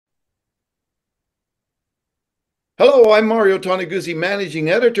Hello, I'm Mario Toneguzzi, managing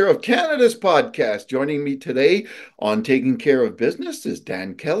editor of Canada's podcast. Joining me today on Taking Care of Business is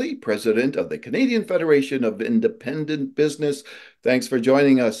Dan Kelly, president of the Canadian Federation of Independent Business. Thanks for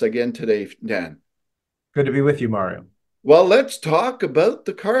joining us again today, Dan. Good to be with you, Mario. Well, let's talk about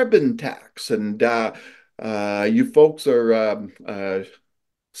the carbon tax. You folks are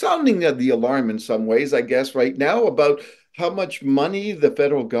sounding the alarm in some ways, I guess, right now about how much money the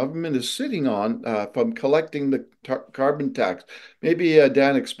federal government is sitting on from collecting the carbon tax. Maybe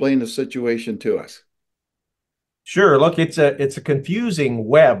Dan, explain the situation to us. Sure. Look, it's a confusing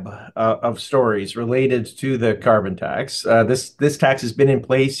web of stories related to the carbon tax. This tax has been in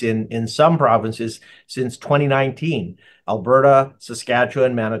place in some provinces since 2019. Alberta,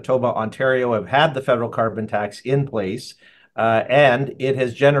 Saskatchewan, Manitoba, Ontario have had the federal carbon tax in place, and it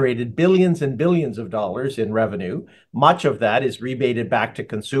has generated billions and billions of dollars in revenue. Much of that is rebated back to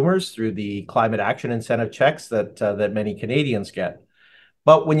consumers through the climate action incentive checks that many Canadians get.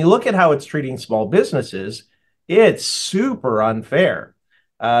 But when you look at how it's treating small businesses, it's super unfair.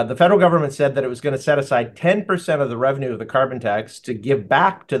 The federal government said that it was going to set aside 10% of the revenue of the carbon tax to give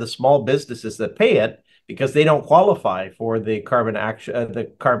back to the small businesses that pay it because they don't qualify for the climate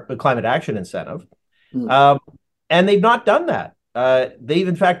action incentive. Hmm. Um, and they've not done that. They've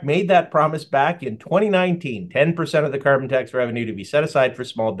in fact made that promise back in 2019, 10% of the carbon tax revenue to be set aside for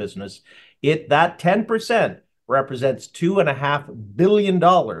small business. That 10% represents $2.5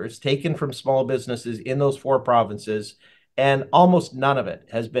 billion taken from small businesses in those four provinces, and almost none of it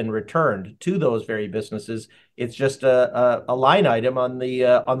has been returned to those very businesses. It's just a line item on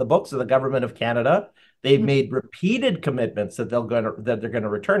the books of the government of Canada. They've made repeated commitments that they're going to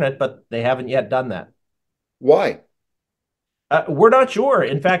return it, but they haven't yet done that. Why? We're not sure.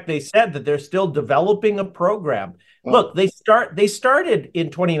 In fact, they said that they're still developing a program. Oh, Look, they started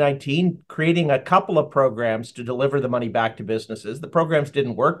in 2019 creating a couple of programs to deliver the money back to businesses. The programs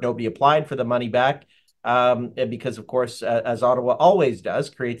didn't work. Nobody applied for the money back and because, of course, as Ottawa always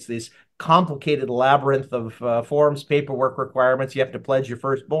does, creates this complicated labyrinth of forms, paperwork requirements. You have to pledge your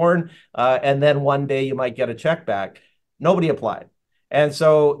firstborn, and then one day you might get a check back. Nobody applied. And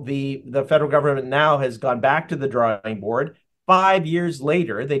so the federal government now has gone back to the drawing board. 5 years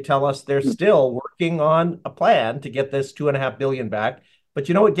later, they tell us they're still working on a plan to get this 2.5 billion back. But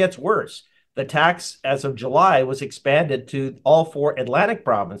you know, it gets worse. The tax, as of July, was expanded to all four Atlantic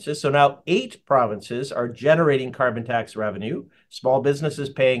provinces. So now 8 provinces are generating carbon tax revenue, small businesses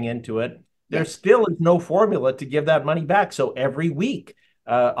paying into it. yeah. There still is no formula to give that money back. So every week,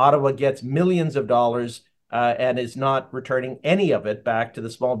 Ottawa gets millions of dollars and is not returning any of it back to the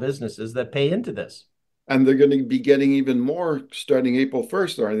small businesses that pay into this. And they're going to be getting even more starting April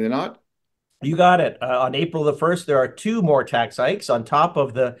 1st, are they not? You got it. On April the 1st, there are two more tax hikes on top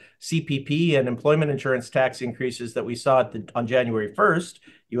of the CPP and employment insurance tax increases that we saw on January 1st.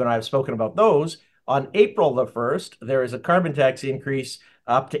 You and I have spoken about those. On April the 1st, there is a carbon tax increase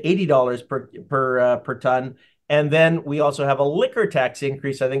up to $80 per ton. And then we also have a liquor tax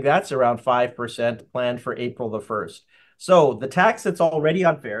increase. I think that's around 5% planned for April the 1st. So the tax that's already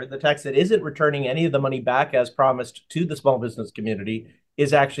unfair, the tax that isn't returning any of the money back as promised to the small business community,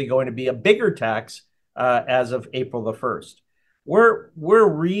 is actually going to be a bigger tax as of April the 1st. We're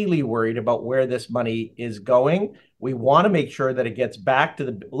really worried about where this money is going. We want to make sure that it gets back to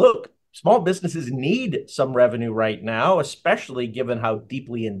the look. Small businesses need some revenue right now, especially given how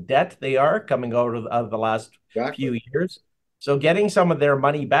deeply in debt they are coming out of the last Exactly. few years. So getting some of their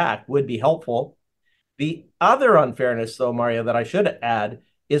money back would be helpful. The other unfairness, though, Mario, that I should add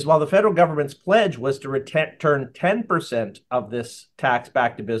is while the federal government's pledge was to return 10% of this tax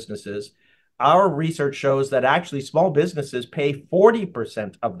back to businesses, our research shows that actually small businesses pay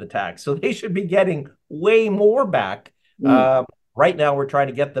 40% of the tax. So they should be getting way more back. Mm. Right now, we're trying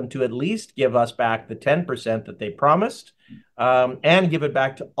to get them to at least give us back the 10% that they promised and give it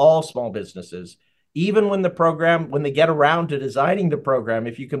back to all small businesses. Even when they get around to designing the program,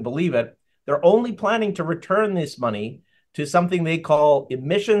 if you can believe it, they're only planning to return this money to something they call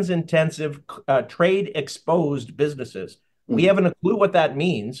emissions intensive trade exposed businesses. We Mm. haven't a clue what that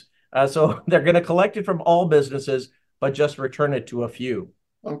means. So they're going to collect it from all businesses, but just return it to a few.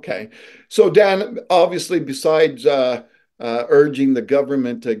 Okay. So, Dan, obviously, besides urging the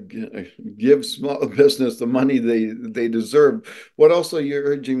government to give small business the money they deserve, what else are you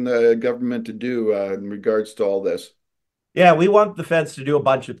urging the government to do in regards to all this? Yeah, we want the feds to do a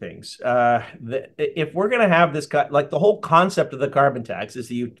bunch of things. If we're going to have this, like the whole concept of the carbon tax is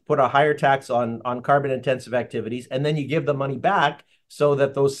that you put a higher tax on carbon intensive activities, and then you give the money back so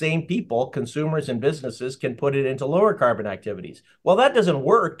that those same people, consumers and businesses, can put it into lower carbon activities. Well, that doesn't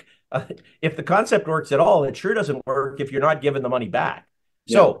work if the concept works at all, it sure doesn't work if you're not giving the money back.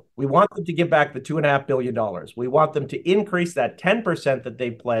 Yeah. So we want them to give back the $2.5 billion. We want them to increase that 10% that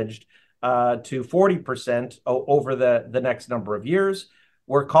they pledged to 40% over the next number of years.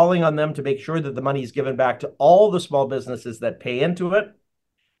 We're calling on them to make sure that the money is given back to all the small businesses that pay into it.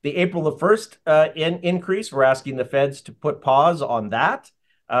 The April the 1st increase, we're asking the feds to put pause on that.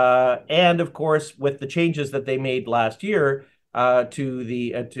 And of course, with the changes that they made last year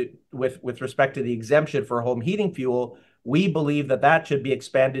with respect to the exemption for home heating fuel, we believe that that should be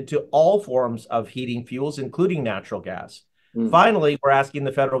expanded to all forms of heating fuels, including natural gas. Mm. Finally, we're asking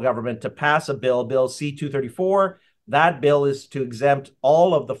the federal government to pass a bill, Bill C-234. That bill is to exempt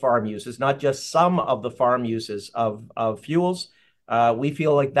all of the farm uses, not just some of the farm uses of fuels. We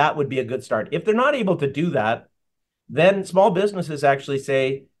feel like that would be a good start. If they're not able to do that, then small businesses actually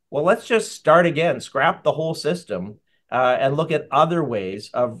say, well, let's just start again, scrap the whole system, and look at other ways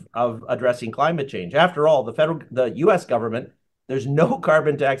of addressing climate change. After all, the U.S. government, there's no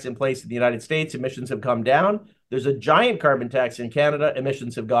carbon tax in place in the United States. Emissions have come down. There's a giant carbon tax in Canada.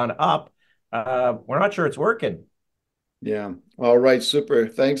 Emissions have gone up. We're not sure it's working. Yeah. All right. Super.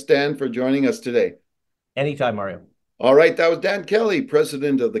 Thanks, Dan, for joining us today. Anytime, Mario. All right. That was Dan Kelly,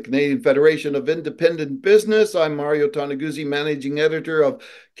 president of the Canadian Federation of Independent Business. I'm Mario Toneguzzi, managing editor of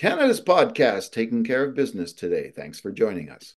Canada's podcast, Taking Care of Business Today. Thanks for joining us.